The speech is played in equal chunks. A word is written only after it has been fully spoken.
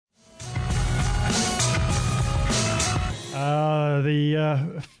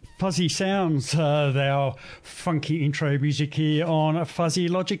the fuzzy sounds, our funky intro music here on Fuzzy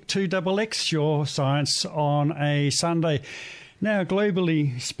Logic 2XX, your science on a Sunday. Now,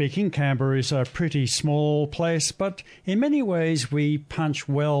 globally speaking, Canberra is a pretty small place, but in many ways we punch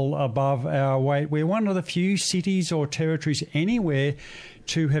well above our weight. We're one of the few cities or territories anywhere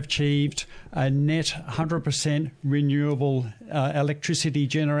to have achieved a net 100% renewable electricity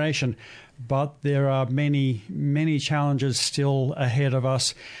generation. But there are many, many challenges still ahead of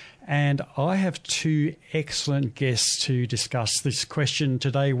us. And I have two excellent guests to discuss this question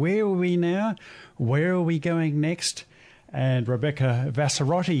today. Where are we now? Where are we going next? And Rebecca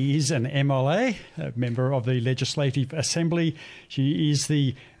Vassarotti is an MLA, a member of the Legislative Assembly. She is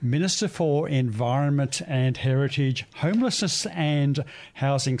the Minister for Environment and Heritage, Homelessness and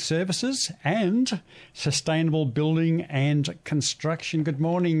Housing Services, and Sustainable Building and Construction. Good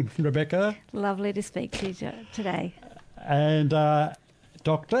morning, Rebecca. Lovely to speak to you today. And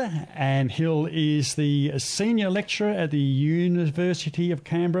Dr. Anne Hill is the Senior Lecturer at the University of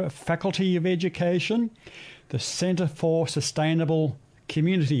Canberra Faculty of Education, the Centre for Sustainable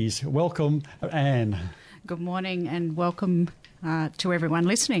Communities. Welcome, Anne. Good morning and welcome to everyone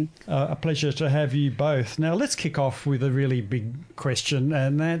listening. A pleasure to have you both. Now, let's kick off with a really big question,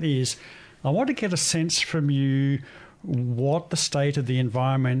 and that is, I want to get a sense from you what the state of the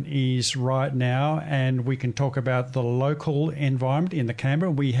environment is right now, and we can talk about the local environment in the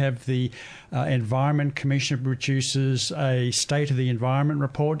Canberra. We have the Environment Commission produces a State of the Environment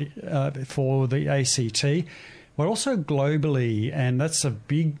report for the ACT, but also globally, and that's a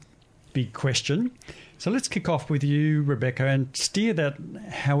big question. So let's kick off with you, Rebecca, and steer that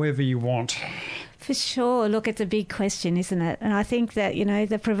however you want. For sure. Look, it's a big question, isn't it? And I think that,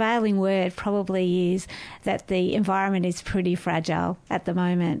 the prevailing word probably is that the environment is pretty fragile at the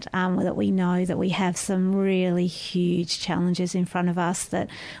moment, that we know that we have some really huge challenges in front of us, that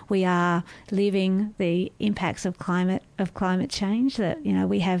we are living the impacts of climate change, that,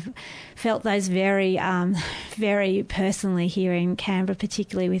 we have felt those very, very personally here in Canberra,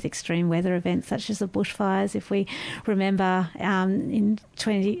 particularly with extreme weather events such as the bushfires. If we remember in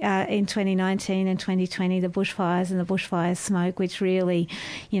 2019 and 2020, the bushfires and the bushfire smoke, which really,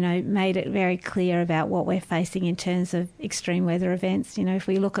 made it very clear about what we're facing in terms of extreme weather events. If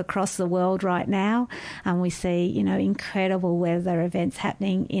we look across the world right now, we see, incredible weather events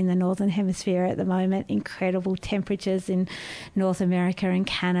happening in the Northern Hemisphere at the moment, incredible temperatures in North America and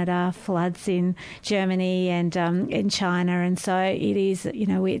Canada, floods in Germany and in China. And so it is,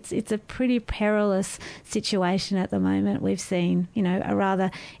 it's a pretty perilous situation at the moment. We've seen, a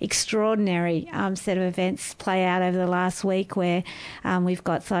rather extraordinary set of events play out over the last week where we've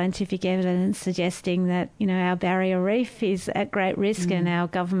got scientific evidence suggesting that, our barrier reef is at great risk and our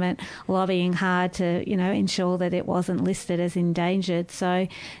government lobbying hard to, ensure that it wasn't listed as endangered. So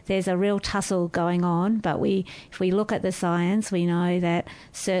there's a real tussle going on. But if we look at the science, we know that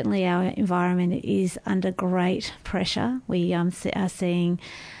certainly our environment is under great pressure. We are seeing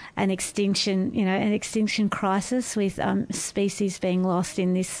an extinction crisis with species being lost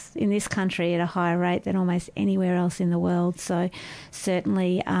in this country at a higher rate than almost anywhere else in the world. So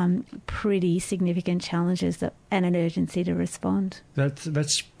certainly pretty significant challenges and an urgency to respond.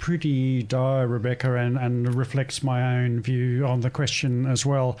 That's pretty dire, Rebecca, and reflects my own view on the question as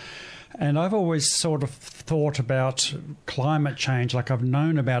well. And I've always sort of thought about climate change, like I've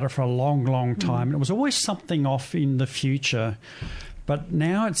known about it for a long, long time. And it was always something off in the future. But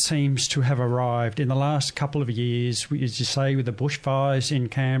now it seems to have arrived in the last couple of years, as you say, with the bushfires in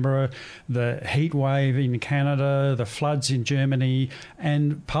Canberra, the heat wave in Canada, the floods in Germany,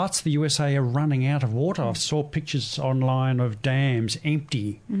 and parts of the USA are running out of water. I saw pictures online of dams,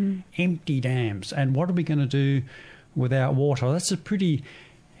 empty dams. And what are we going to do without water? That's a pretty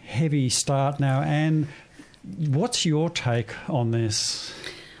heavy start now. And what's your take on this?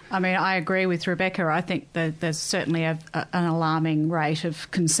 I mean, I agree with Rebecca. I think that there's certainly an alarming rate of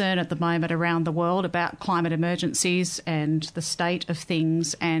concern at the moment around the world about climate emergencies and the state of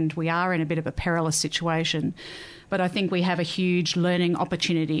things, and we are in a bit of a perilous situation. But I think we have a huge learning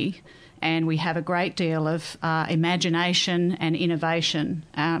opportunity, and we have a great deal of imagination and innovation,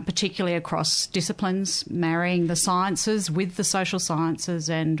 particularly across disciplines, marrying the sciences with the social sciences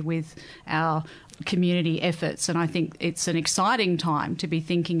and with our community efforts. And I think it's an exciting time to be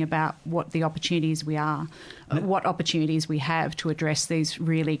thinking about what the opportunities what opportunities we have to address these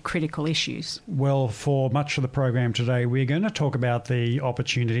really critical issues. Well, for much of the program today, we're going to talk about the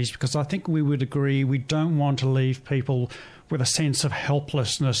opportunities, because I think we would agree we don't want to leave people with a sense of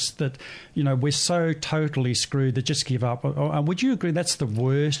helplessness that, we're so totally screwed that just give up. Would you agree that's the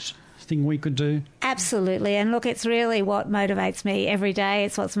worst thing we could do? Absolutely. And look, it's really what motivates me every day.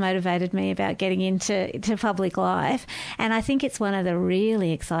 It's what's motivated me about getting into public life. And I think it's one of the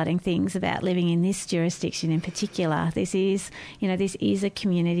really exciting things about living in this jurisdiction in particular. This is a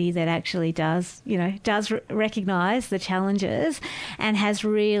community that actually does recognise the challenges and has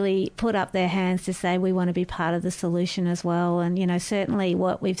really put up their hands to say we want to be part of the solution as well. And, certainly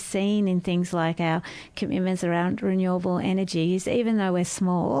what we've seen in things like our commitments around renewable energy is even though we're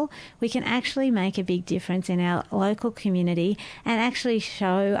small, we can actually make a big difference in our local community and actually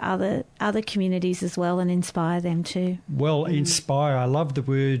show other communities as well and inspire them too. Well, inspire. I love the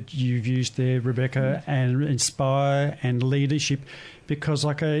word you've used there, Rebecca, and inspire and leadership, because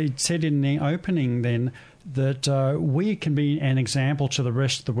like I said in the opening then, that we can be an example to the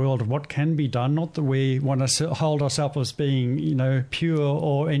rest of the world of what can be done, not that we want to hold ourselves as being, pure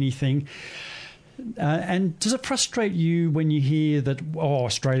or anything. And does it frustrate you when you hear that,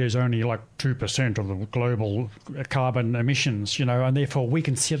 Australia is only like 2% of the global carbon emissions, and therefore we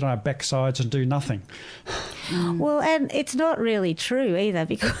can sit on our backsides and do nothing? Well, and it's not really true either,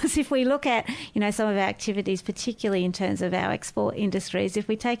 because if we look at, some of our activities, particularly in terms of our export industries, if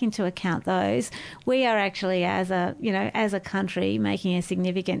we take into account those, we are actually as a country making a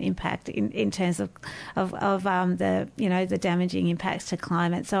significant impact in terms of the damaging impacts to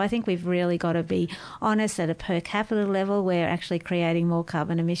climate. So I think we've really got to be honest at a per capita level. We're actually creating more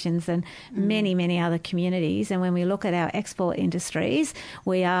carbon emissions than many, many other communities. And when we look at our export industries,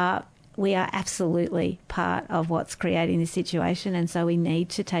 we are absolutely part of what's creating this situation, and so we need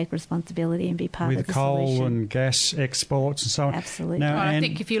to take responsibility and be part of the solution. With coal and gas exports and so on. Absolutely. Now, I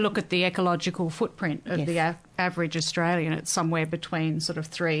think if you look at the ecological footprint of the average Australian, it's somewhere between sort of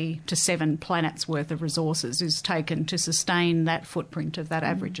 3 to 7 planets worth of resources is taken to sustain that footprint of that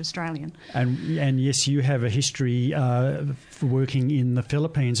average Australian. And yes, you have a history for working in the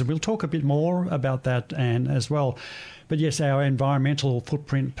Philippines, and we'll talk a bit more about that as well. But yes, our environmental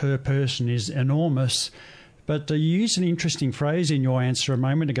footprint per person is enormous. But you used an interesting phrase in your answer a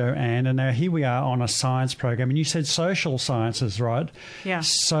moment ago, Anne, and now here we are on a science program, and you said social sciences, right? Yeah.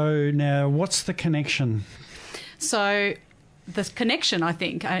 So now what's the connection? So the connection, I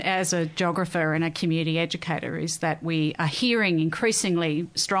think, as a geographer and a community educator, is that we are hearing increasingly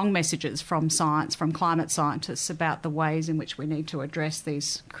strong messages from science, from climate scientists, about the ways in which we need to address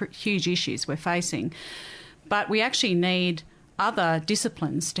these huge issues we're facing. But we actually need other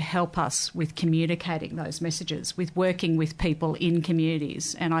disciplines to help us with communicating those messages, with working with people in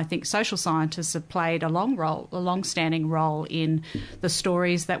communities. And I think social scientists have played a long-standing role in the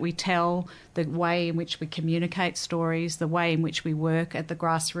stories that we tell, the way in which we communicate stories, the way in which we work at the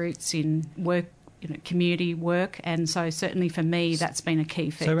grassroots in work, community work, and so certainly for me that's been a key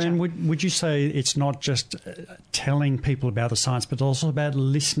feature. So, Anne, would you say it's not just telling people about the science, but also about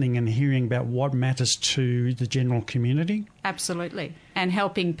listening and hearing about what matters to the general community? Absolutely, and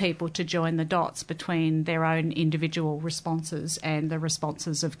helping people to join the dots between their own individual responses and the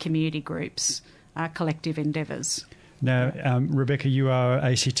responses of community groups, collective endeavours. Now, Rebecca, you are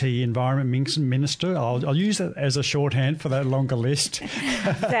ACT Environment Minister. I'll use it as a shorthand for that longer list.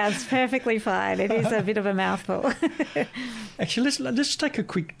 Sounds perfectly fine. It is a bit of a mouthful. Actually, let's take a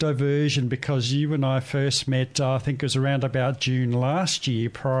quick diversion, because you and I first met, I think it was around about June last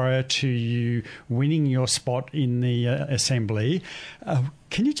year, prior to you winning your spot in the Assembly.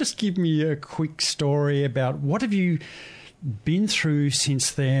 Can you just give me a quick story about what have you been through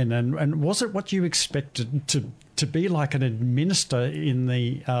since then, and was it what you expected to be like an minister in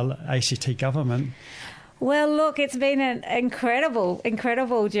the ACT government? Well, look, it's been an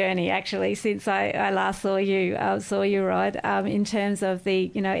incredible journey actually since I last saw you, Rod. In terms of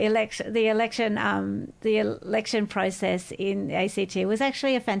the election process in ACT was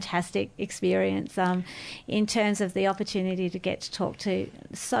actually a fantastic experience. In terms of the opportunity to get to talk to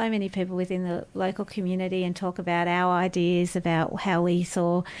so many people within the local community and talk about our ideas about how we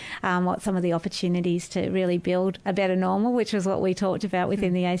saw what some of the opportunities to really build a better normal, which was what we talked about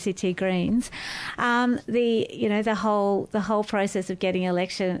within the ACT Greens. The whole process of getting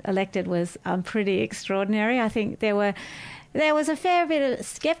elected was pretty extraordinary. I think there was a fair bit of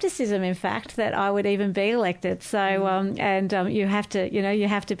scepticism, in fact, that I would even be elected. So you have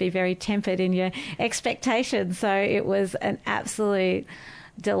to be very tempered in your expectations. So it was an absolute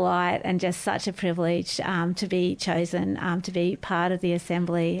delight and just such a privilege to be chosen to be part of the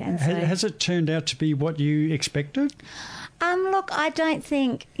Assembly. And so, has it turned out to be what you expected? Look, I don't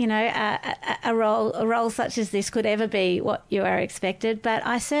think, a role such as this could ever be what you are expected, but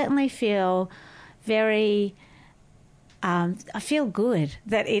I certainly feel very I feel good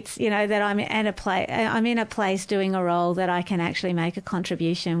that it's, that I'm in a place doing a role that I can actually make a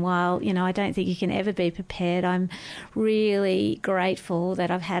contribution. While, I don't think you can ever be prepared, I'm really grateful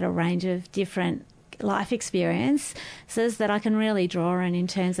that I've had a range of different life experiences that I can really draw on in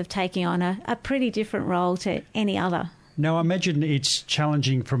terms of taking on a pretty different role to any other. Now, I imagine it's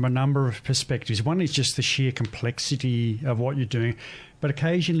challenging from a number of perspectives. One is just the sheer complexity of what you're doing, but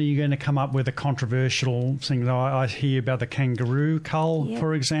occasionally you're going to come up with a controversial thing. I hear about the kangaroo cull,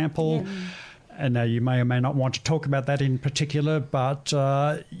 for example. Yep. And now you may or may not want to talk about that in particular, but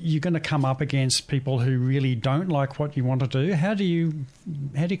you're going to come up against people who really don't like what you want to do. How do you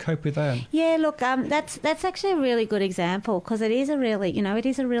cope with that? Yeah, look, that's actually a really good example, because it is a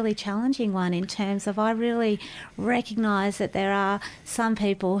really challenging one in terms of, I really recognise that there are some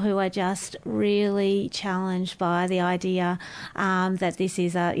people who are just really challenged by the idea that this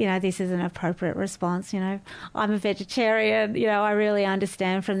is an appropriate response. I'm a vegetarian. I really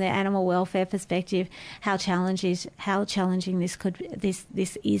understand from the animal welfare perspective how challenging this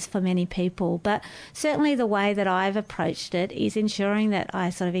is for many people. But certainly the way that I've approached it is ensuring that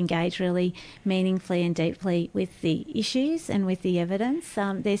I sort of engage really meaningfully and deeply with the issues and with the evidence.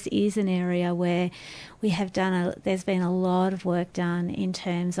 This is an area where there's been a lot of work done in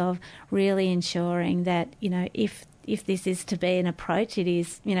terms of really ensuring that, if this is to be an approach, it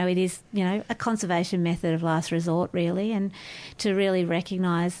is a conservation method of last resort, really, and to really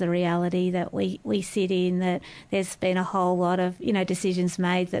recognise the reality that we sit in, that there's been a whole lot of, decisions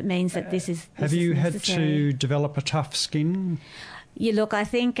made that means that this is Have you had to develop a tough skin? Yeah, look, I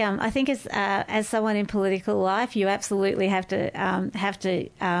think as someone in political life, you absolutely have to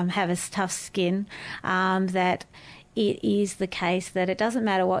have a tough skin. That it is the case that it doesn't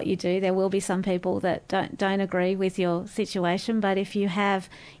matter what you do. There will be some people that don't agree with your situation, but if you have,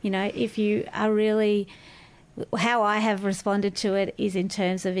 if you are really, how I have responded to it is in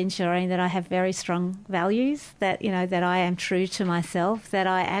terms of ensuring that I have very strong values, that that I am true to myself, that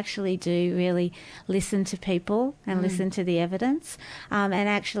I actually do really listen to people and listen to the evidence, and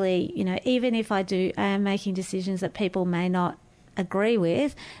actually, even if I am making decisions that people may not agree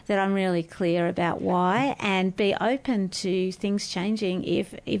with, that I'm really clear about why, and be open to things changing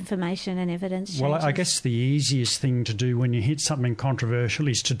if information and evidence changes. Well, I guess the easiest thing to do when you hit something controversial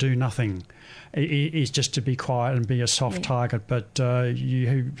is to do nothing. Is just to be quiet and be a soft target, but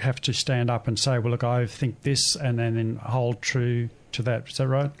you have to stand up and say, well, look, I think this, and then hold true to that. Is that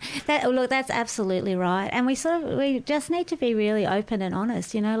right? That's absolutely right. And we just need to be really open and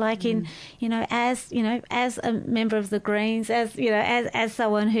honest, as a member of the Greens, as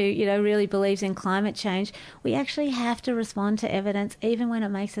someone who, really believes in climate change, we actually have to respond to evidence even when it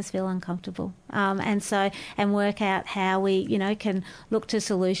makes us feel uncomfortable. And work out how we, can look to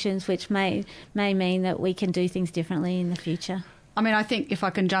solutions which may mean that we can do things differently in the future. I mean, I think if I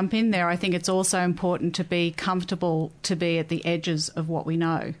can jump in there, I think it's also important to be comfortable to be at the edges of what we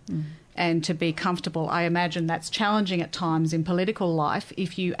know and to be comfortable. I imagine that's challenging at times in political life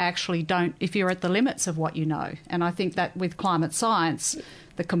if you're at the limits of what you know. And I think that with climate science,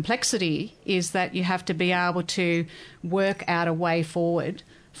 the complexity is that you have to be able to work out a way forward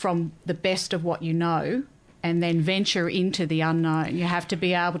from the best of what you know and then venture into the unknown. You have to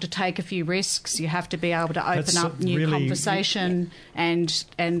be able to take a few risks. You have to be able to open up new conversation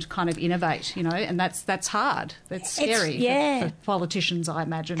and kind of innovate, and that's hard. That's scary for politicians, I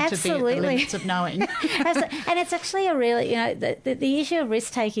imagine, Absolutely. To be at the limits of knowing. And it's actually a really, the issue of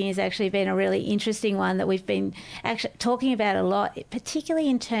risk-taking has actually been a really interesting one that we've been actually talking about a lot, particularly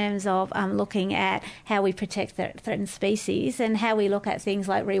in terms of looking at how we protect threatened species and how we look at things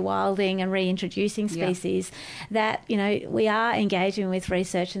like rewilding and reintroducing species. That we are engaging with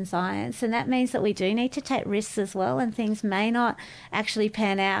research and science, and that means that we do need to take risks as well, and things may not actually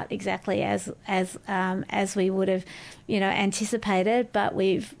pan out exactly as we would have anticipated, but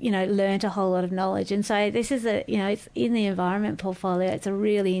we've learned a whole lot of knowledge. And so this is it's in the environment portfolio. It's a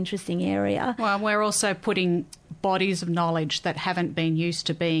really interesting area. Well, we're also putting bodies of knowledge that haven't been used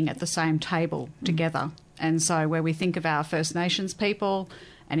to being at the same table together, and so where we think of our First Nations people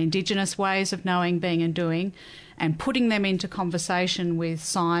and Indigenous ways of knowing, being and doing, and putting them into conversation with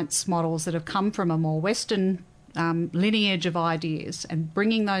science models that have come from a more Western lineage of ideas, and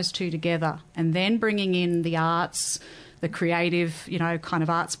bringing those two together, and then bringing in the arts, the creative, kind of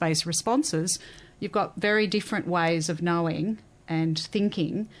arts-based responses, you've got very different ways of knowing and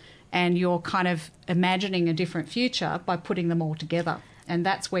thinking, and you're kind of imagining a different future by putting them all together. And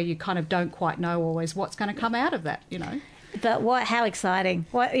that's where you kind of don't quite know always what's going to come out of that, But how exciting!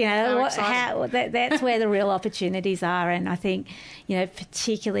 That's where the real opportunities are, and I think,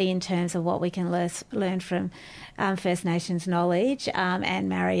 particularly in terms of what we can learn from First Nations knowledge and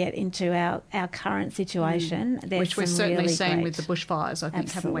marry it into our current situation. Which we're certainly really seeing with the bushfires, I think,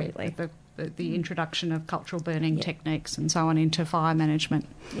 Absolutely. haven't we? With the introduction of cultural burning techniques and so on into fire management.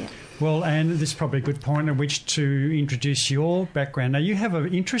 Yeah. Well, and this is probably a good point at which to introduce your background. Now, you have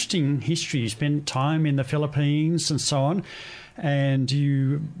an interesting history. You spent time in the Philippines and so on, and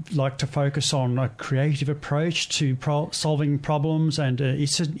you like to focus on a creative approach to solving problems, and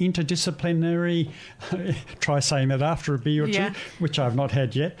it's an interdisciplinary, try saying that after a beer or two, which I've not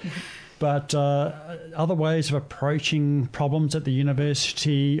had yet. But other ways of approaching problems at the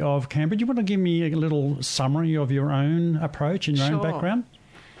University of Canberra. Do you want to give me a little summary of your own approach and your own background?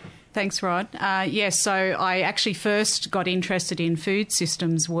 Thanks, Rod. So I actually first got interested in food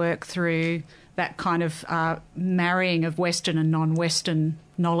systems work through that kind of marrying of Western and non-Western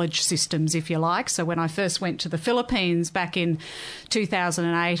knowledge systems, if you like. So when I first went to the Philippines back in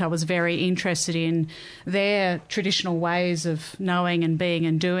 2008, I was very interested in their traditional ways of knowing and being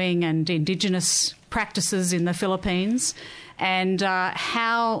and doing and Indigenous practices in the Philippines, and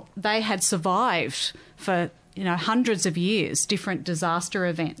how they had survived for hundreds of years, different disaster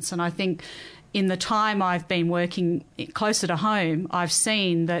events. And I think in the time I've been working closer to home, I've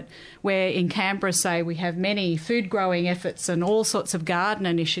seen that where in Canberra, say, we have many food growing efforts and all sorts of garden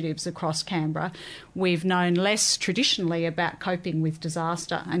initiatives across Canberra, we've known less traditionally about coping with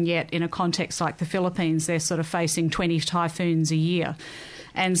disaster. And yet in a context like the Philippines, they're sort of facing 20 typhoons a year.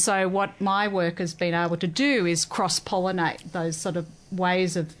 And so what my work has been able to do is cross-pollinate those sort of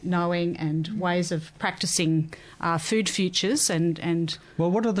ways of knowing and ways of practicing food futures and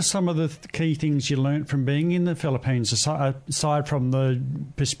Well, what are some of the key things you learnt from being in the Philippines, aside from the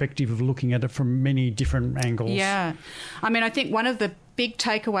perspective of looking at it from many different angles? Yeah. I mean, I think one of the big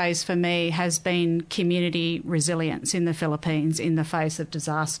takeaways for me has been community resilience in the Philippines in the face of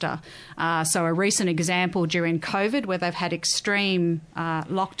disaster. So a recent example during COVID, where they've had extreme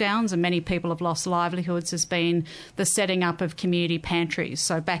lockdowns and many people have lost livelihoods, has been the setting up of community pantries.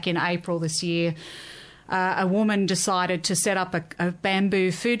 So back in April this year, a woman decided to set up a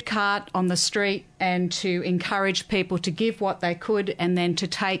bamboo food cart on the street and to encourage people to give what they could and then to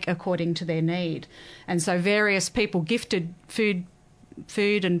take according to their need. And so various people gifted food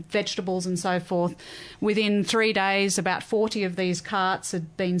and vegetables and so forth. Within 3 days, about 40 of these carts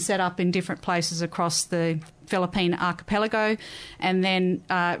had been set up in different places across the Philippine archipelago, and then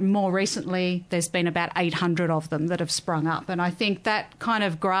more recently there's been about 800 of them that have sprung up. And I think that kind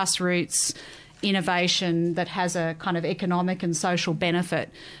of grassroots innovation that has a kind of economic and social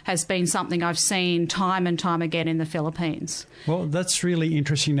benefit has been something I've seen time and time again in the Philippines. Well, that's really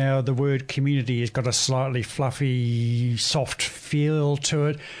interesting now. The word community has got a slightly fluffy, soft feel to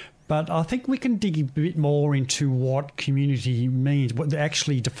it. But I think we can dig a bit more into what community means, what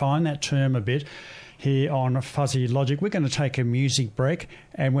actually define that term a bit here on Fuzzy Logic. We're going to take a music break,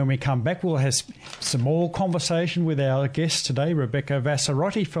 and when we come back, we'll have some more conversation with our guest today, Rebecca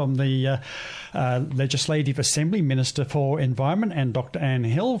Vassarotti from the Legislative Assembly, Minister for Environment, and Dr. Anne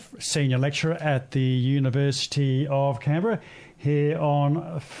Hill, Senior Lecturer at the University of Canberra, here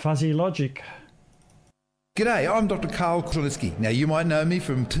on Fuzzy Logic. G'day, I'm Dr. Carl Krolitzky. Now, you might know me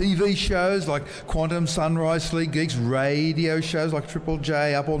from TV shows like Quantum, Sunrise, Sleek Geeks, radio shows like Triple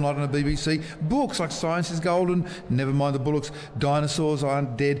J, Up All Night on the BBC, books like Science is Golden, Never Mind the Bullocks, Dinosaurs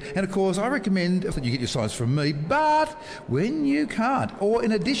Aren't Dead, and of course I recommend that you get your science from me, but when you can't, or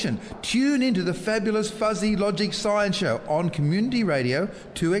in addition, tune into the fabulous Fuzzy Logic Science Show on Community Radio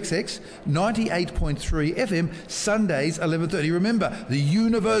 2XX 98.3 FM, Sundays 11:30. Remember, the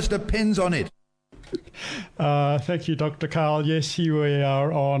universe depends on it. Thank you, Dr. Carl. Yes, here we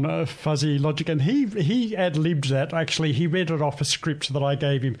are on Fuzzy Logic, and he ad-libbed that. Actually, he read it off a script that I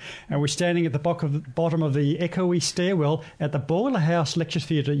gave him, and we're standing at the bottom of the echoey stairwell at the Boiler House Lecture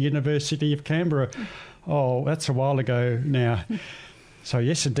Theatre at University of Canberra. Oh, that's a while ago now. So,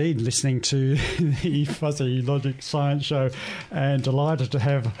 yes, indeed, listening to the Fuzzy Logic Science Show, and delighted to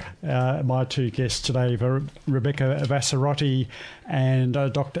have my two guests today, Rebecca Vassarotti and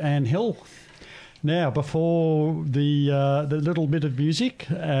Dr. Anne Hill. Now, before the little bit of music,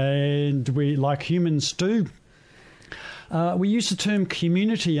 and we, like humans do, we use the term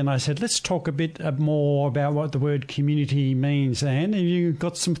community, and I said, let's talk a bit more about what the word community means. Anne, have you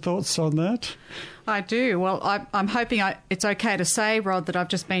got some thoughts on that? I do. Well, I'm hoping it's okay to say, Rod, that I've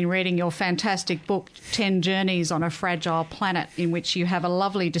just been reading your fantastic book, 10 Journeys on a Fragile Planet, in which you have a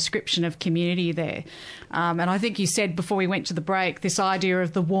lovely description of community there. And I think you said before we went to the break, this idea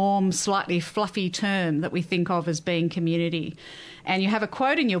of the warm, slightly fluffy term that we think of as being community. And you have a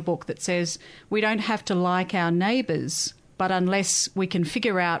quote in your book that says, "We don't have to like our neighbours, but unless we can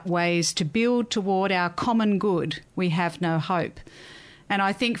figure out ways to build toward our common good, we have no hope." And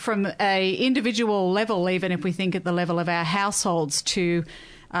I think from an individual level, even if we think at the level of our households to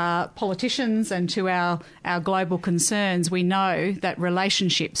politicians and to our global concerns, we know that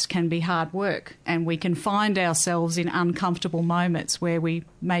relationships can be hard work, and we can find ourselves in uncomfortable moments where we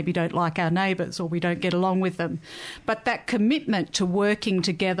maybe don't like our neighbours or we don't get along with them. But that commitment to working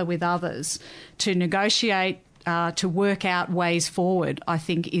together with others, to negotiate, to work out ways forward, I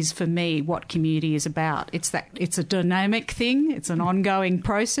think is for me what community is about. It's a dynamic thing. It's an ongoing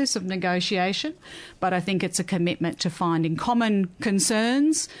process of negotiation, but I think it's a commitment to finding common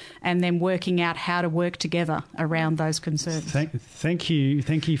concerns and then working out how to work together around those concerns. Thank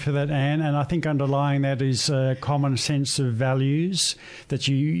you for that, Anne. And I think underlying that is a common sense of values that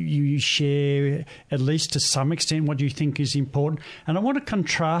you share, at least to some extent, what you think is important. And I want to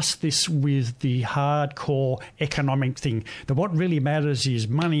contrast this with the hardcore economic thing, that what really matters is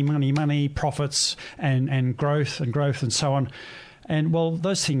money, profits and growth and so on. And while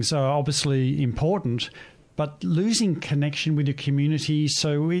those things are obviously important, but losing connection with your community,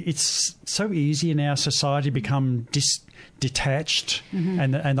 so it's so easy in our society to become detached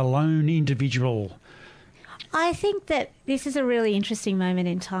and the lone individual. I think that this is a really interesting moment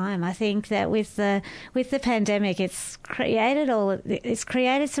in time. I think that with the pandemic, it's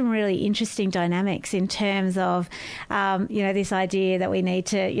created some really interesting dynamics in terms of, this idea that we need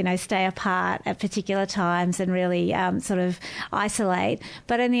to, stay apart at particular times and really sort of isolate.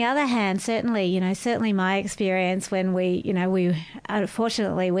 But on the other hand, certainly my experience when we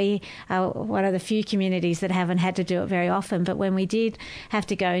unfortunately, we are one of the few communities that haven't had to do it very often. But when we did have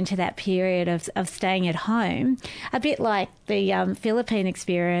to go into that period of staying at home, a bit like the Philippine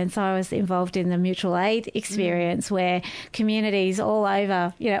experience, I was involved in the mutual aid experience where communities all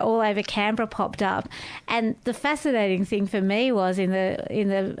over Canberra popped up. And the fascinating thing for me was in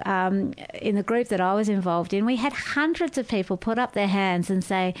the group that I was involved in, we had hundreds of people put up their hands and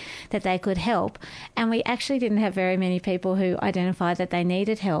say that they could help, and we actually didn't have very many people who identified that they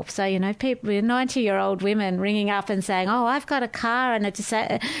needed help. So people, 90-year-old women ringing up and saying, "Oh, I've got a car and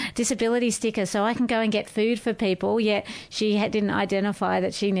a disability sticker, so I can go and get food for people," yet she didn't identify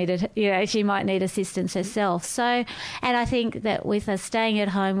that she needed, she might need assistance herself. So, and I think that with us staying at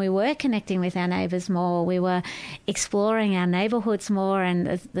home, we were connecting with our neighbours more. We were exploring our neighbourhoods more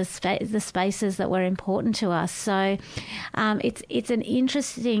and the spaces that were important to us. So, it's an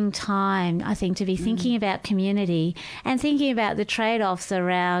interesting time, I think, to be thinking about community and thinking about the trade-offs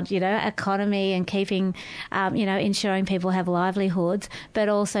around, economy and keeping, ensuring people have livelihoods, but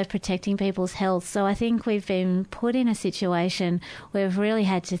also protecting people's health. So I think we've been put in a situation where we've really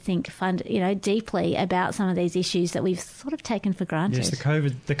had to think deeply about some of these issues that we've sort of taken for granted. Yes,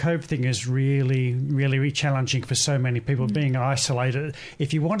 the COVID thing is really, really, really challenging for so many people, being isolated.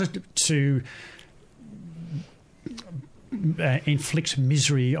 If you wanted to inflict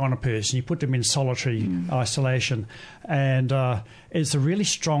misery on a person, you put them in solitary isolation, and it's a really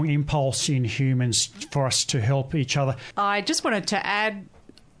strong impulse in humans for us to help each other. I just wanted to add,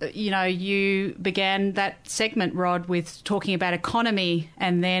 you began that segment, Rod, with talking about economy,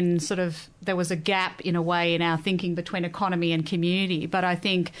 and then sort of there was a gap in a way in our thinking between economy and community. But I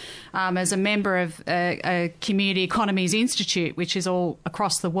think as a member of a Community Economies Institute, which is all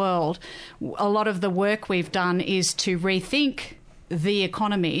across the world, a lot of the work we've done is to rethink the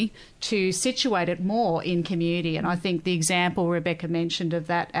economy to situate it more in community. And I think the example Rebecca mentioned of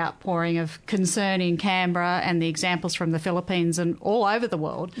that outpouring of concern in Canberra and the examples from the Philippines and all over the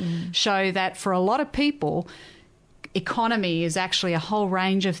world show that for a lot of people, economy is actually a whole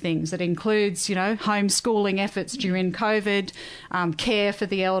range of things. It includes, homeschooling efforts during COVID, care for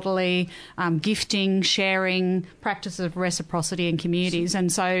the elderly, gifting, sharing, practices of reciprocity in communities. And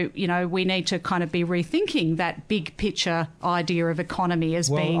so, we need to kind of be rethinking that big picture idea of economy as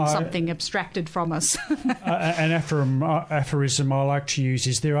being something abstracted from us. An aphorism I like to use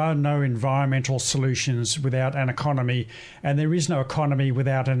is there are no environmental solutions without an economy, and there is no economy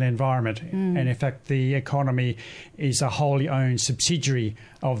without an environment. And in fact, the economy is a wholly owned subsidiary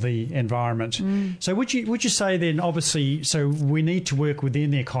of the environment. So would you say then, obviously, so we need to work within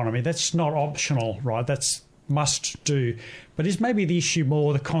the economy. That's not optional, right? That's must do. But is maybe the issue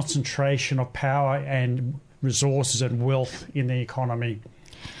more the concentration of power and resources and wealth in the economy?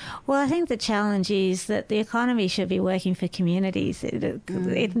 Well, I think the challenge is that the economy should be working for communities.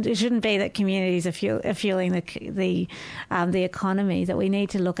 It shouldn't be that communities are fueling the economy. That we need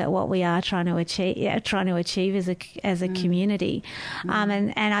to look at what we are trying to achieve as a community,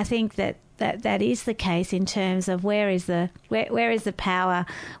 and I think that is the case in terms of where is the power,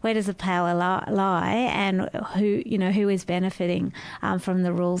 where does the power lie, and who is benefiting from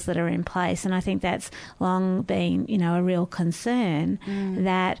the rules that are in place. And I think that's long been a real concern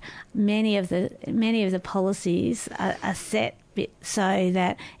that many of the policies are set so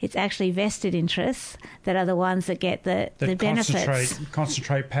that it's actually vested interests that are the ones that get the benefits.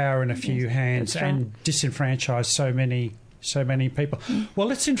 Concentrate power in a few hands and disenfranchise so many people. Well,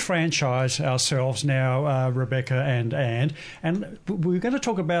 let's enfranchise ourselves now, Rebecca and Anne. And we're going to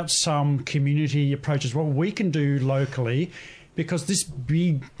talk about some community approaches, what we can do locally, because this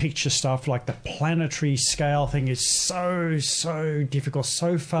big picture stuff like the planetary scale thing is so difficult,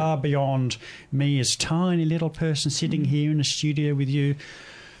 so far beyond me as tiny little person sitting here in a studio with you.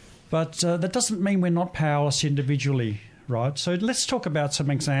 But that doesn't mean we're not powerless individually, right? So let's talk about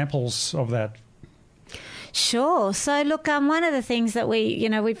some examples of that. Sure. So, look, one of the things that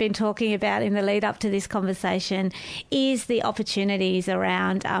we've been talking about in the lead up to this conversation is the opportunities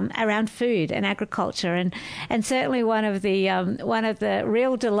around food and agriculture, and certainly one of the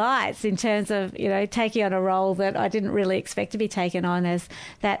real delights in terms of taking on a role that I didn't really expect to be taken on as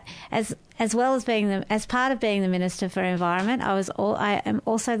well as as part of being the Minister for Environment, I am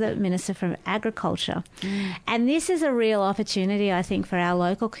also the Minister for Agriculture. And this is a real opportunity, I think, for our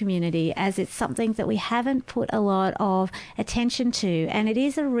local community, as it's something that we haven't put a lot of attention to. And it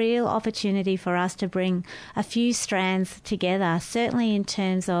is a real opportunity for us to bring a few strands together, certainly in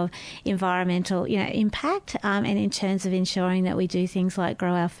terms of environmental impact, and in terms of ensuring that we do things like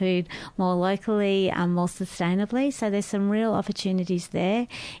grow our food more locally, more sustainably. So there's some real opportunities there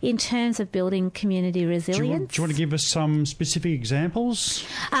in terms of building community resilience. Do you want to give us some specific examples?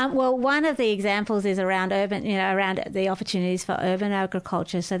 Well, one of the examples is around around the opportunities for urban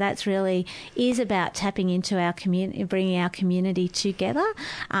agriculture. So that's really is about tapping into our community, bringing our community together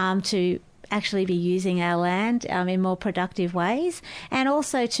to actually be using our land in more productive ways, and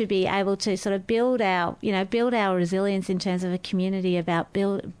also to be able to sort of build our resilience in terms of a community about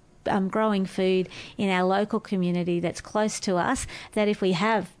growing food in our local community that's close to us, that if we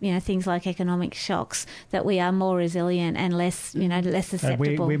have things like economic shocks, that we are more resilient and less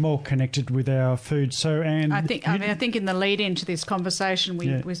susceptible. We're more connected with our food. So, Anne, I think in the lead into this conversation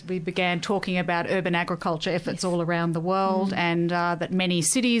we began talking about urban agriculture efforts all around the world, and that many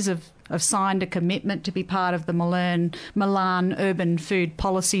cities have signed a commitment to be part of the Milan Urban Food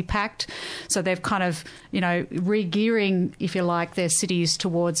Policy Pact. So they've kind of, re-gearing, if you like, their cities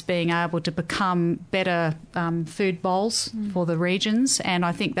towards being able to become better food bowls for the regions. And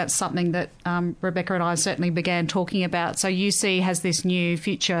I think that's something that Rebecca and I certainly began talking about. So UC has this new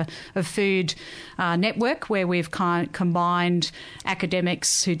Future of Food network where we've combined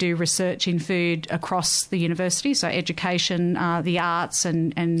academics who do research in food across the university, so education, the arts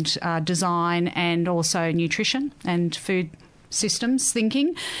and design, and also nutrition and food systems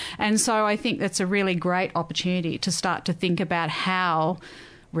thinking. And so I think that's a really great opportunity to start to think about how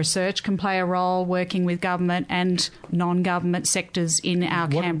research can play a role working with government and non-government sectors in our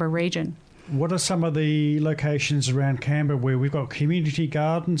Canberra region. What are some of the locations around Canberra where we've got community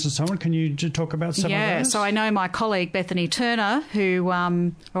gardens and so on? Can you talk about some of those? Yeah, so I know my colleague Bethany Turner, who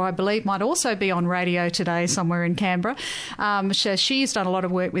I believe might also be on radio today somewhere in Canberra. She's done a lot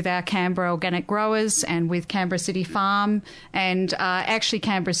of work with our Canberra organic growers and with Canberra City Farm. And actually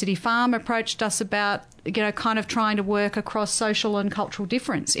Canberra City Farm approached us about kind of trying to work across social and cultural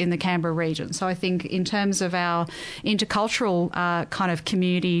difference in the Canberra region. So I think in terms of our intercultural kind of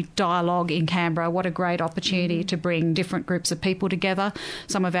community dialogue in Canberra, what a great opportunity to bring different groups of people together,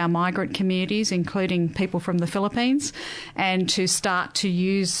 some of our migrant communities, including people from the Philippines, and to start to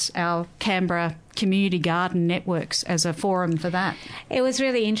use our Canberra community garden networks as a forum for that. It was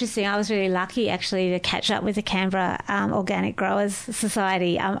really interesting. I was really lucky actually to catch up with the Canberra Organic Growers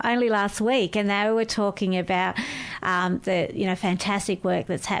Society only last week, and they were talking about the fantastic work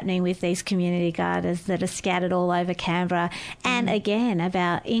that's happening with these community gardens that are scattered all over Canberra, and again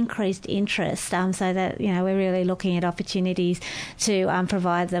about increased interest, so that we're really looking at opportunities to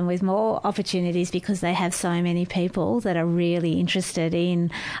provide them with more opportunities because they have so many people that are really interested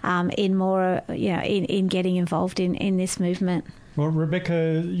in more in getting involved in this movement. Well,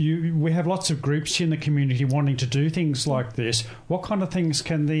 Rebecca, we have lots of groups in the community wanting to do things like this. What kind of things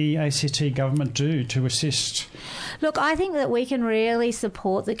can the ACT government do to assist? Look, I think that we can really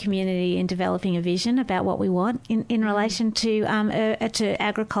support the community in developing a vision about what we want in relation to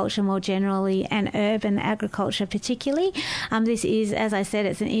agriculture more generally and urban agriculture particularly. This is, as I said,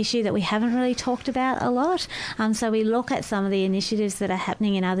 it's an issue that we haven't really talked about a lot. So we look at some of the initiatives that are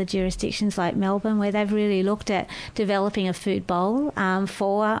happening in other jurisdictions like Melbourne, where they've really looked at developing a food bowl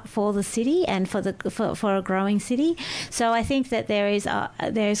for the city and for a growing city. So I think that there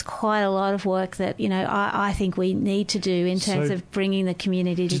is quite a lot of work that I think we need to do in terms of bringing the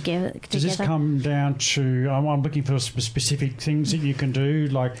community together. Does this come down to? I'm looking for specific things that you can do,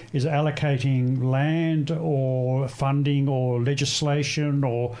 like is it allocating land or funding or legislation,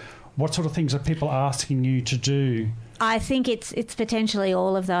 or what sort of things are people asking you to do? I think it's potentially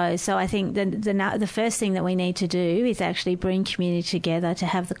all of those. So I think the first thing that we need to do is actually bring community together to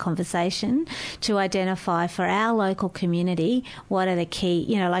have the conversation, to identify for our local community what are the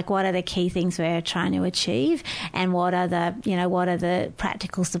key things we're trying to achieve, and what are the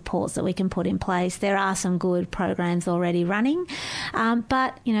practical supports that we can put in place. There are some good programs already running,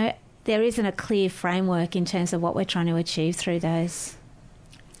 but there isn't a clear framework in terms of what we're trying to achieve through those.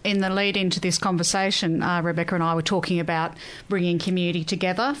 In the lead into this conversation, Rebecca and I were talking about bringing community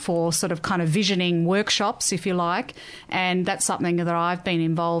together for sort of kind of visioning workshops, if you like, and that's something that I've been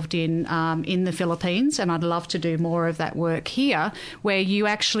involved in the Philippines, and I'd love to do more of that work here, where you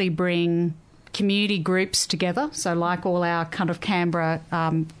actually bring community groups together. So like all our kind of Canberra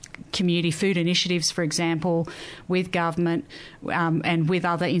community food initiatives, for example, with government and with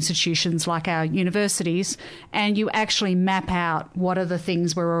other institutions like our universities, and you actually map out what are the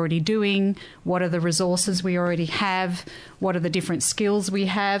things we're already doing, what are the resources we already have, what are the different skills we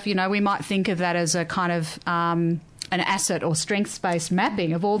have. We might think of that as a kind of an asset or strengths-based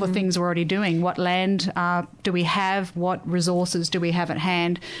mapping of all the things we're already doing. What land do we have? What resources do we have at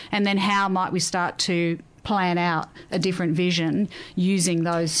hand? And then how might we start to plan out a different vision using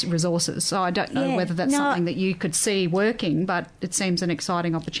those resources. So I don't know whether that's something that you could see working, but it seems an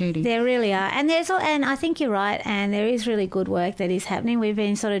exciting opportunity. There really are. And I think you're right, and there is really good work that is happening. We've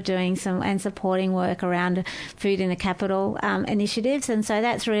been sort of doing some and supporting work around food in the capital initiatives, and so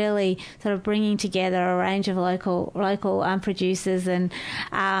that's really sort of bringing together a range of local producers and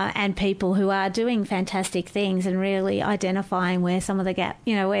people who are doing fantastic things, and really identifying where some of the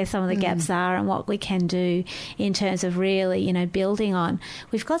gaps are and what we can do in terms of really, building on.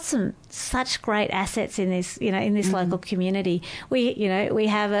 We've got such great assets in this, in this local community. We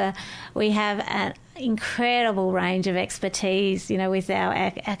have an incredible range of expertise, with our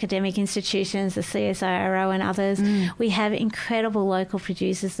academic institutions, the CSIRO and others. We have incredible local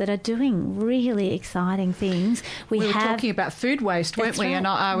producers that are doing really exciting things. We were talking about food waste, weren't we? Right. And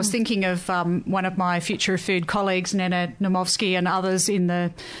I was thinking of one of my Future of Food colleagues, Nena Nomovsky, and others in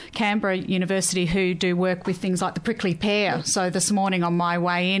the Canberra University who do work with things like the prickly pear. So this morning on my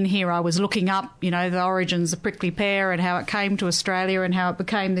way in here, I was looking up, the origins of prickly pear and how it came to Australia and how it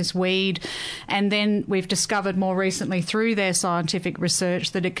became this weed. And then we've discovered more recently through their scientific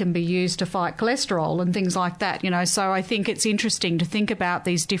research that it can be used to fight cholesterol and things like that, So I think it's interesting to think about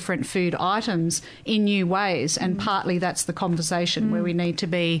these different food items in new ways, and partly that's the conversation where we need to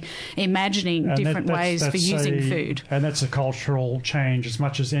be imagining different ways for using food. And that's a cultural change as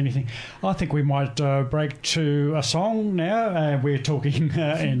much as anything. I think we might break to a song now. We're talking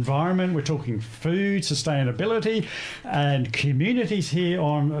environment, we're talking food, sustainability and communities here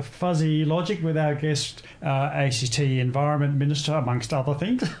on Fuzzy Logic with our guest, ACT Environment Minister, amongst other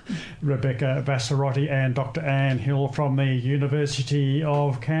things, Rebecca Vassarotti, and Dr. Anne Hill from the University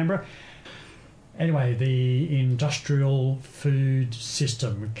of Canberra. Anyway, the industrial food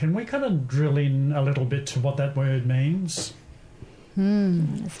system. Can we kind of drill in a little bit to what that word means?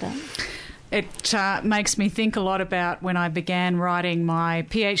 It makes me think a lot about when I began writing my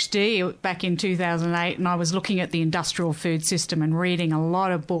PhD back in 2008, and I was looking at the industrial food system and reading a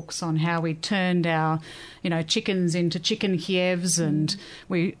lot of books on how we turned our, chickens into chicken Kievs, and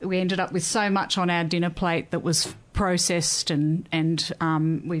we ended up with so much on our dinner plate that was processed, and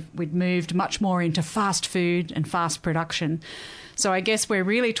we'd moved much more into fast food and fast production. So I guess we're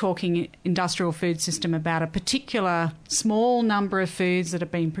really talking industrial food system about a particular small number of foods that have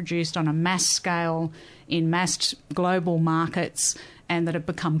been produced on a mass scale in massed global markets, and that have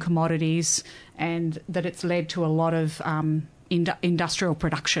become commodities, and that it's led to a lot of industrial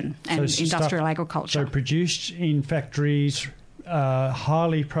production and industrial agriculture. So produced in factories,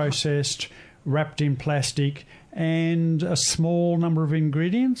 highly processed, wrapped in plastic, and a small number of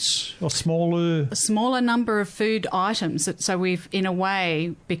ingredients, or smaller? A smaller number of food items. So we've, in a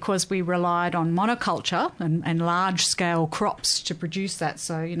way, because we relied on monoculture and large-scale crops to produce that.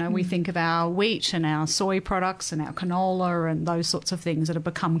 So, we think of our wheat and our soy products and our canola and those sorts of things that have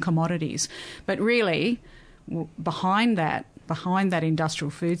become commodities. But really, behind that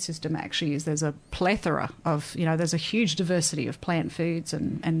industrial food system actually is there's a plethora of, there's a huge diversity of plant foods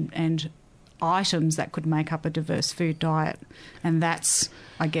and items that could make up a diverse food diet. And that's,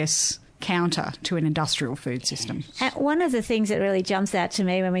 I guess, counter to an industrial food system. And one of the things that really jumps out to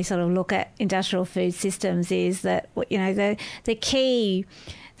me when we sort of look at industrial food systems is that, the key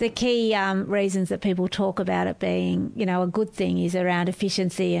reasons that people talk about it being, a good thing is around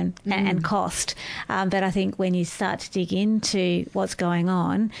efficiency and cost. But I think when you start to dig into what's going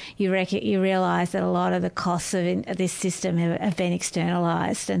on, you realise that a lot of the costs of this system have been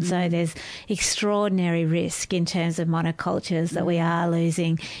externalised. And so there's extraordinary risk in terms of monocultures that we are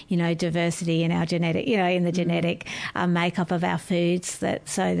losing, diversity in our genetic, in the genetic makeup of our foods,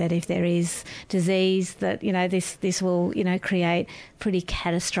 so that if there is disease, that, this will, create pretty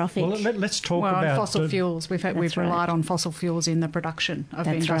catastrophic. Well, let's talk about fossil fuels. We've relied on fossil fuels in the production of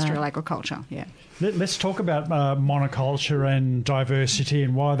industrial agriculture. Yeah. Let's talk about monoculture and diversity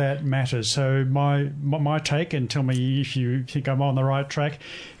and why that matters. So my take, and tell me if you think I'm on the right track,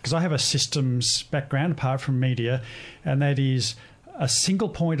 because I have a systems background apart from media, and that is a single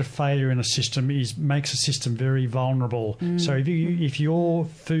point of failure in a system makes a system very vulnerable. So if your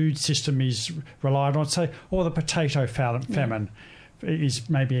food system is relied on, say, or the potato famine, is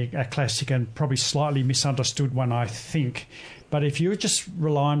maybe a classic and probably slightly misunderstood one, I think. But if you're just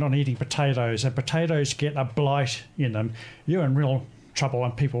reliant on eating potatoes and potatoes get a blight in them, you're in real trouble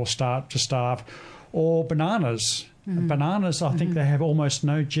and people will start to starve. Or bananas. Bananas, I think they have almost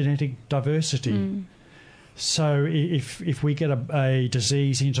no genetic diversity. So if we get a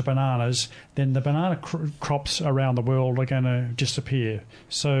disease into bananas, then the banana crops around the world are going to disappear.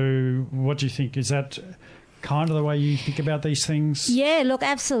 So what do you think? Is that kind of the way you think about these things? Yeah, look,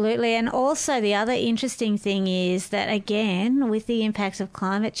 absolutely. And also the other interesting thing is that, again, with the impacts of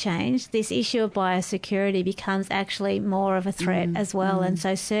climate change, this issue of biosecurity becomes actually more of a threat as well. And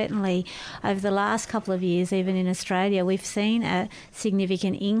so certainly over the last couple of years, even in Australia, we've seen a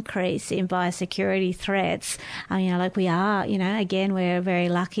significant increase in biosecurity threats. Like we are, again, we're very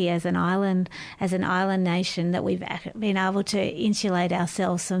lucky as an island nation that we've been able to insulate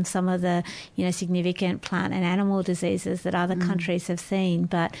ourselves from some of the, significant plant and animal diseases that other countries have seen.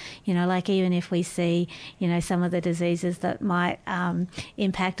 But, like even if we see, some of the diseases that might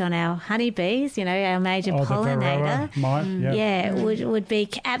impact on our honeybees, our major pollinator, would be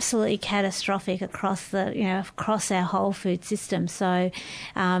absolutely catastrophic across our whole food system. So,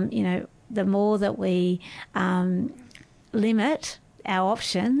 the more that we limit our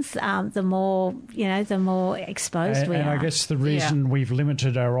options, the more exposed we are. And I guess the reason we've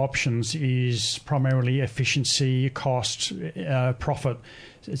limited our options is primarily efficiency, cost, profit.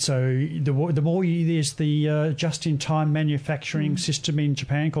 So the more there's the just-in-time manufacturing system in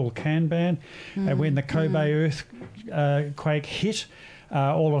Japan called Kanban, and when the Kobe earthquake hit,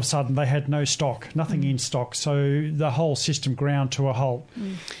 all of a sudden they had no stock, nothing in stock. So the whole system ground to a halt.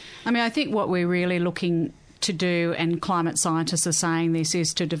 I think what we're really looking to do, and climate scientists are saying this,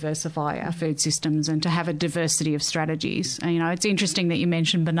 is to diversify our food systems and to have a diversity of strategies. And, it's interesting that you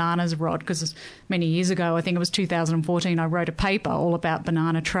mentioned bananas, Rod, because many years ago, I think it was 2014, I wrote a paper all about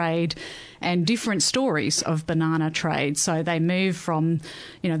banana trade and different stories of banana trade. So they move from,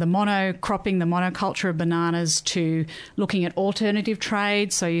 the monocropping, the monoculture of bananas, to looking at alternative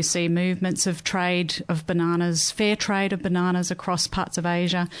trade. So you see movements of trade of bananas, fair trade of bananas across parts of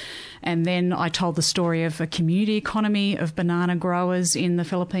Asia. And then I told the story of a community economy of banana growers in the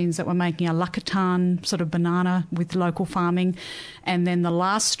Philippines that were making a Lakatan sort of banana with local farming. And then the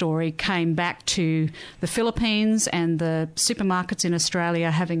last story came back to the Philippines and the supermarkets in Australia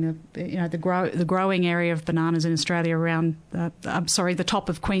having the growing area of bananas in Australia around the top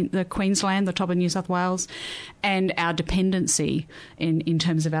of Queensland, the top of New South Wales, and our dependency in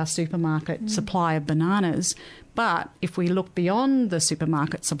terms of our supermarket supply of bananas. But if we look beyond the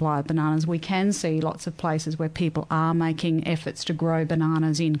supermarket supply of bananas, we can see lots of places where people are making efforts to grow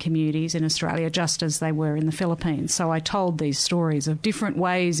bananas in communities in Australia, just as they were in the Philippines. So I told these stories of different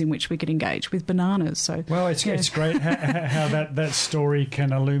ways in which we could engage with bananas. So, well, it's great how that story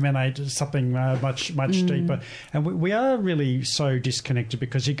can illuminate something much deeper. And we are really so disconnected,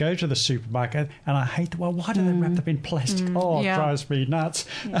 because you go to the supermarket and I hate, why do they wrap them in plastic? It drives me nuts.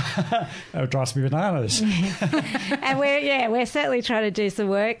 It drives me bananas. And we're certainly trying to do some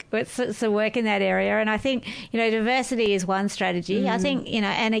work in that area. And I think, diversity is one strategy. I think,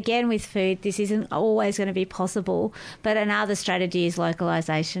 and again with food, this isn't always going to be possible, but another strategy is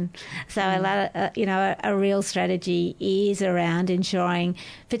localisation. So a lot of, a real strategy is around ensuring,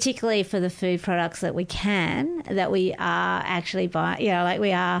 particularly for the food products that we are actually buying,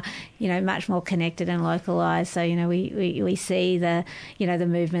 we are, much more connected and localised. So, we see the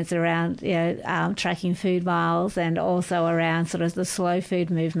movements around, tracking food miles, and also around sort of the slow food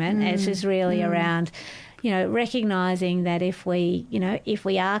movement. It's just really around, recognising that if we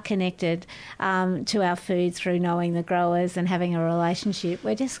are connected to our food through knowing the growers and having a relationship,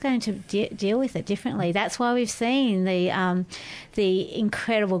 we're just going to deal with it differently. That's why we've seen the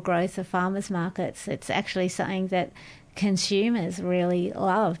incredible growth of farmers markets. It's actually something that consumers really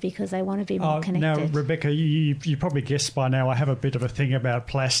love because they want to be more connected. Now, Rebecca, you probably guessed by now I have a bit of a thing about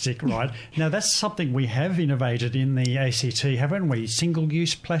plastic, right? Now, that's something we have innovated in the ACT, haven't we?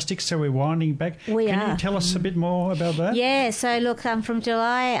 Single-use plastic, so we're winding back. Can you tell us a bit more about that? Yeah, so look, from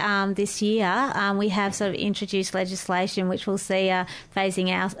July this year, we have sort of introduced legislation which will see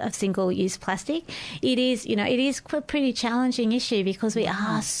phasing out of single-use plastic. It is a pretty challenging issue because we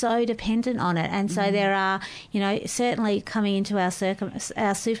are so dependent on it, and so there are, certainly coming into our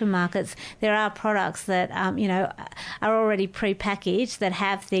supermarkets, there are products that are already pre-packaged that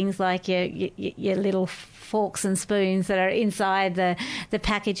have things like your little forks and spoons that are inside the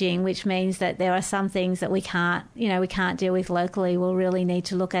packaging, which means that there are some things that we can't deal with locally. We'll really need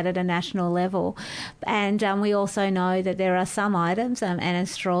to look at a national level. And we also know that there are some items, and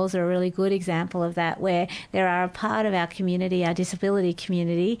straws are a really good example of that, where there are a part of our community, our disability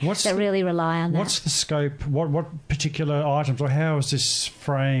community, that really rely on that. What's the scope? What particular items, or how is this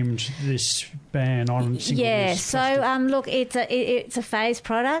framed, this ban on single-use plastic? Look, it's a phased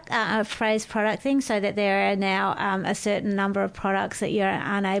product thing, so that there are now a certain number of products that you're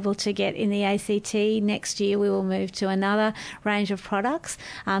unable to get in the ACT. Next year we will move to another range of products.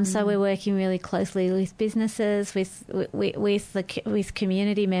 So we're working really closely with businesses, with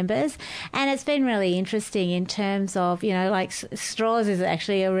community members, and it's been really interesting in terms of straws is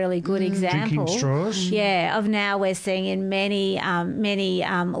actually a really good example. Drinking straws. Yeah, of now we're seeing in many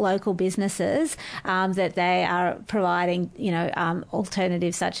local businesses that they are providing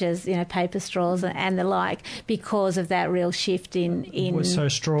alternatives such as paper straws and the like, because of that real shift in So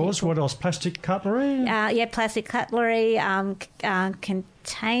straws, people. What else? Plastic cutlery? Plastic cutlery,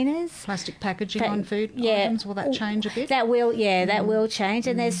 containers, plastic packaging on food items. Will that change a bit? That will change.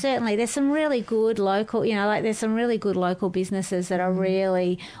 And there's some really good local, there's some really good local businesses that are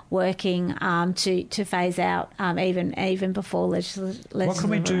really working to phase out even before legislation. What can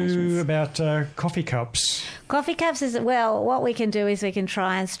we do about coffee cups? Coffee cups what we can do is we can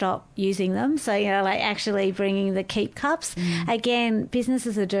try and stop using them. So, actually bringing the keep cups. Again,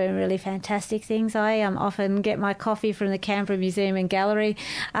 businesses are doing really fantastic things. I often get my coffee from the Canberra Museum and Gallery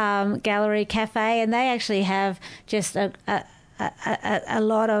Cafe, and they actually have just a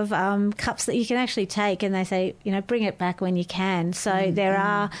lot of cups that you can actually take, and they say, bring it back when you can. So there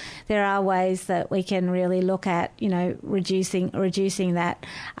are ways that we can really look at, reducing that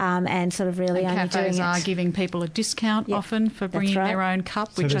and sort of really only doing it. Cafes are giving people a discount often for bringing their own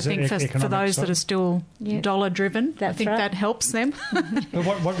cup, which I think for those that are still dollar driven, I think that helps them. But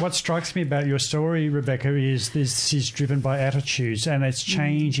what strikes me about your story, Rebecca, is this is driven by attitudes, and it's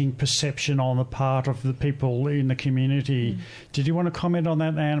changing perception on the part of the people in the community. Did you want to comment on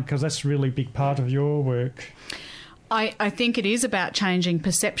that, Anne? Because that's a really big part of your work. I think it is about changing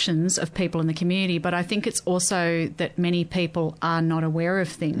perceptions of people in the community, but I think it's also that many people are not aware of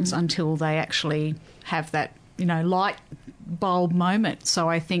things until they actually have that, light bulb moment. So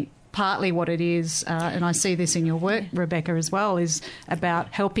I think partly what it is, and I see this in your work, Rebecca, as well, is about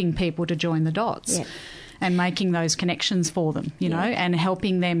helping people to join the dots. Yeah. And making those connections for them, and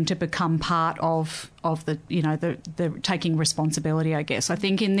helping them to become part of the, the taking responsibility, I guess. I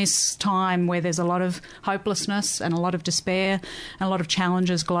think in this time where there's a lot of hopelessness and a lot of despair and a lot of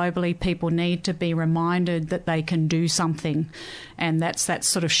challenges globally, people need to be reminded that they can do something. And that's that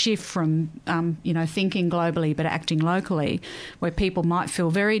sort of shift from, thinking globally but acting locally, where people might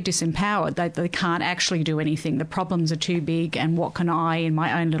feel very disempowered. They can't actually do anything. The problems are too big, and what can I, in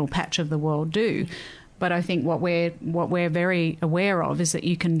my own little patch of the world, do? But I think what we're very aware of is that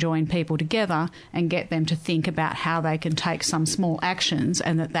you can join people together and get them to think about how they can take some small actions,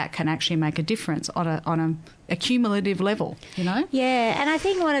 and that can actually make a difference on a a cumulative level, you know? Yeah, and I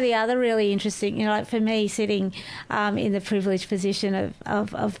think one of the other really interesting, you know, like for me, sitting in the privileged position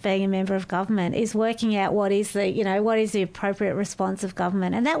of being a member of government is working out what is the appropriate response of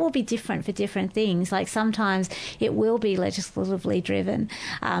government, and that will be different for different things. Like sometimes it will be legislatively driven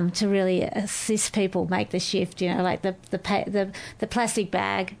to really assist people make the shift. You know, like the plastic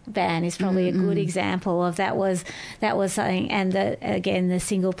bag ban is probably a good example of that was something, and the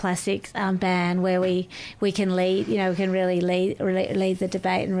single plastics ban where we can lead, you know, we can really lead the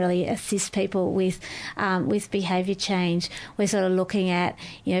debate and really assist people with behaviour change. We're sort of looking at,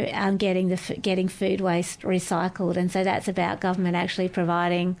 you know, getting food waste recycled, and so that's about government actually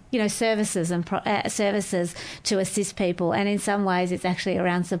providing, you know, services and services to assist people, and in some ways it's actually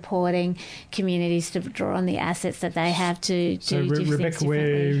around supporting communities to draw on the assets that they have to do things Rebecca, differently.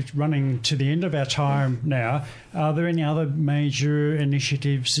 we're running to the end of our time now. Are there any other major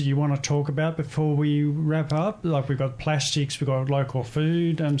initiatives that you want to talk about before we wrap up? Like we've got plastics, we've got local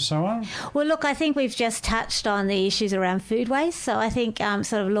food and so on. Well, look, I think we've just touched on the issues around food waste. So I think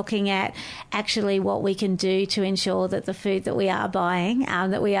sort of looking at actually what we can do to ensure that the food that we are buying,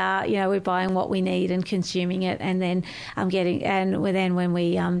 that we are, you know, we're buying what we need and consuming it, and then when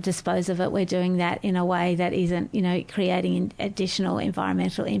we dispose of it, we're doing that in a way that isn't, you know, creating additional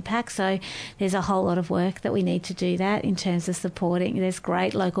environmental impact. So there's a whole lot of work that we need to do that in terms of supporting. There's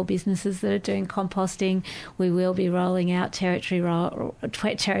great local businesses that are doing composting. We will be rolling out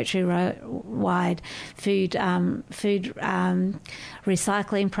territory-wide food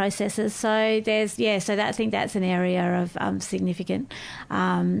recycling processes. So I think that's an area of significant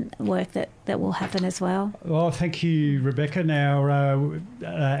work that will happen as well. Well, thank you, Rebecca. Now,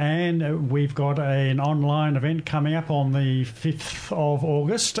 Anne, we've got an online event coming up on the 5th of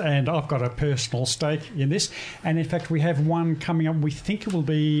August, and I've got a personal stake in this. And in fact, we have one coming up. We think it will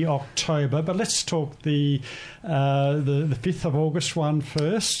be October, but let's talk the 5th of August one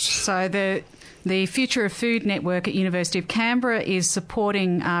first. So the Future of Food Network at University of Canberra is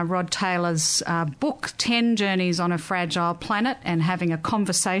supporting Rod Taylor's book, 10 Journeys on a Fragile Planet, and having a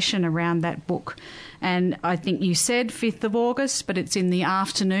conversation around that book. And I think you said 5th of August, but it's in the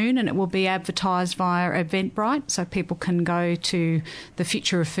afternoon, and it will be advertised via Eventbrite, so people can go to the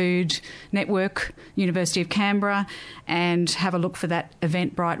Future of Food Network, University of Canberra, and have a look for that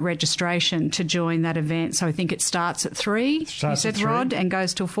Eventbrite registration to join that event. So I think it starts at 3, you said, Rod, and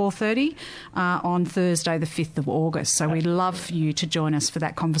goes till 4:30 on Thursday, the 5th of August. So we'd love you to join us for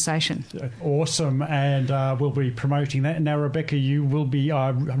that conversation. Awesome, and we'll be promoting that. Now, Rebecca, you will be, I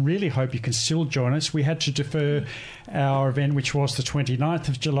really hope you can still join us. We had to defer our event, which was the 29th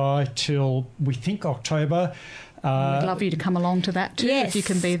of July, till we think October. We'd love you to come along to that too, yes, if you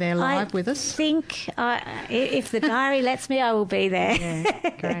can be there live with us. I think if the diary lets me, I will be there. Yeah,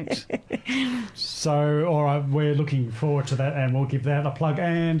 great. So, all right, we're looking forward to that, and we'll give that a plug.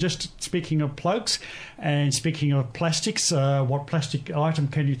 And just speaking of plugs and speaking of plastics, what plastic item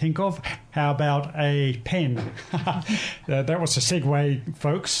can you think of? How about a pen? That was a segue,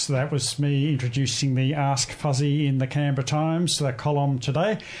 folks. That was me introducing the Ask Fuzzy in the Canberra Times, the column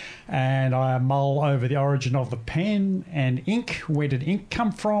today. And I mull over the origin of the pen and ink. Where did ink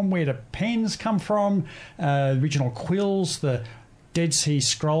come from? Where do pens come from? Original quills, the Dead Sea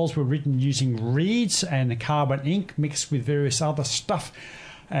Scrolls were written using reeds and carbon ink mixed with various other stuff,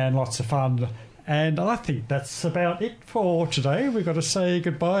 and lots of fun. And I think that's about it for today. We've got to say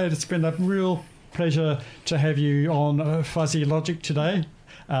goodbye. It's been a real pleasure to have you on Fuzzy Logic today.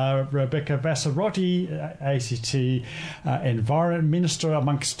 Rebecca Bassarotti, ACT Environment Minister,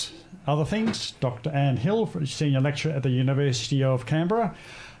 amongst other things. Dr. Anne Hill, Senior Lecturer at the University of Canberra.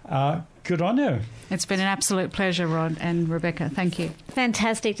 Good on you. It's been an absolute pleasure, Rod and Rebecca. Thank you.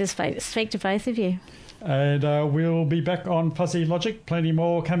 Fantastic to speak to both of you. And we'll be back on Fuzzy Logic. Plenty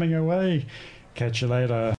more coming away. Catch you later.